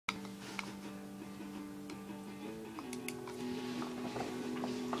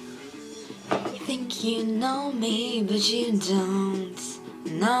think you know me, but you don't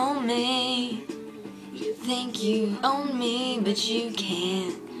know me. You think you own me, but you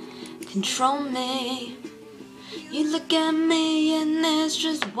can't control me. You look at me and there's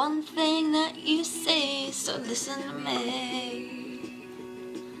just one thing that you see, so listen to me.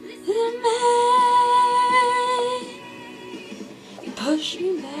 Listen to me. You push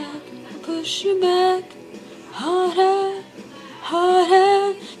me back, harder,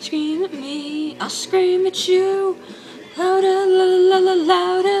 harder. Scream at me, I'll scream at you, louder,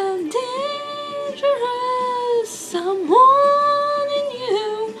 louder, dangerous. I'm warning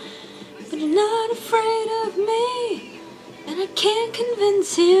you, but you're not afraid of me, and I can't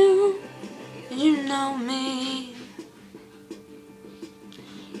convince you that you know me.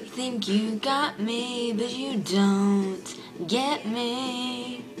 You think you got me, but you don't get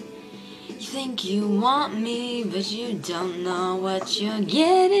me. You think you want me, but you don't know what you're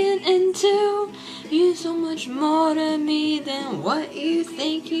getting into. You're so much more to me than what you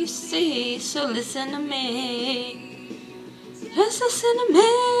think you see. So listen to me. Just listen to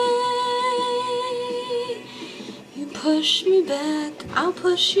me. You push me back, I'll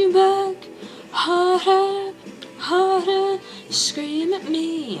push you back. Harder, harder. You scream at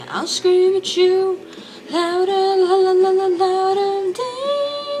me, I'll scream at you. Louder, louder, dangerous.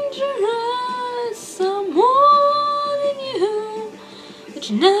 I'm warning you, but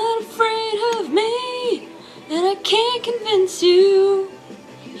you're not afraid of me, and I can't convince you.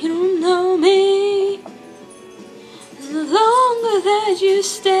 You don't know me. And the longer that you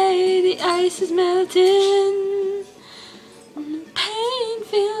stay, the ice is melting, and the pain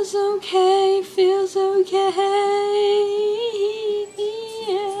feels okay, feels okay.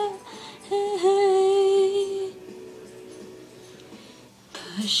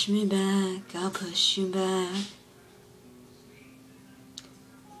 Push me back, I'll push you back.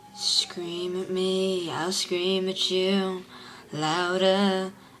 Scream at me, I'll scream at you.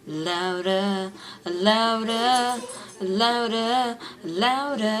 Louder, louder, louder, louder,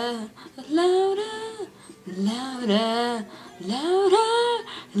 louder, louder, louder, louder,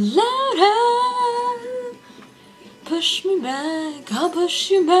 louder. Push me back, I'll push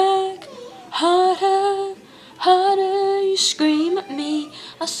you back. Harder, harder. You scream at me,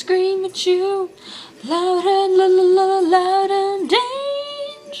 I'll scream at you. Louder, louder,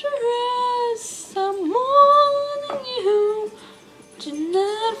 dangerous. I'm warning you.